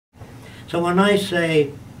So when I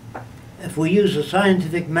say, if we use a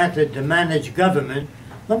scientific method to manage government,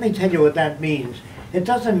 let me tell you what that means. It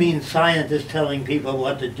doesn't mean scientists telling people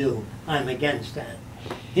what to do. I'm against that.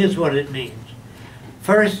 Here's what it means.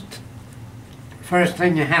 First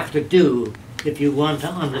thing you have to do if you want to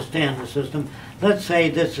understand the system, let's say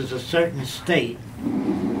this is a certain state,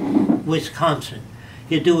 Wisconsin.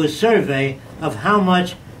 You do a survey of how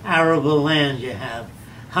much arable land you have,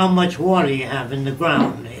 how much water you have in the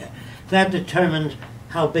ground there. That determines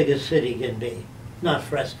how big a city can be, not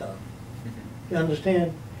Fresco. You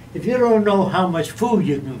understand? If you don't know how much food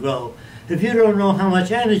you can grow, if you don't know how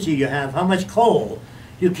much energy you have, how much coal,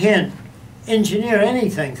 you can't engineer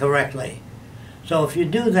anything correctly. So if you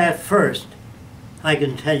do that first, I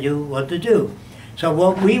can tell you what to do. So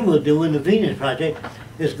what we will do in the Venus Project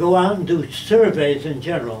is go out and do surveys in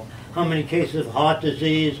general. How many cases of heart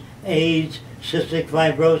disease, AIDS, cystic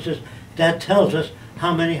fibrosis. That tells us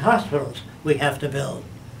how many hospitals we have to build,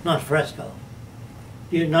 not Fresco.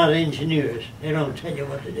 You're not engineers. They don't tell you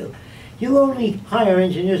what to do. You only hire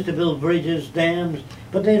engineers to build bridges, dams,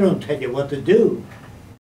 but they don't tell you what to do.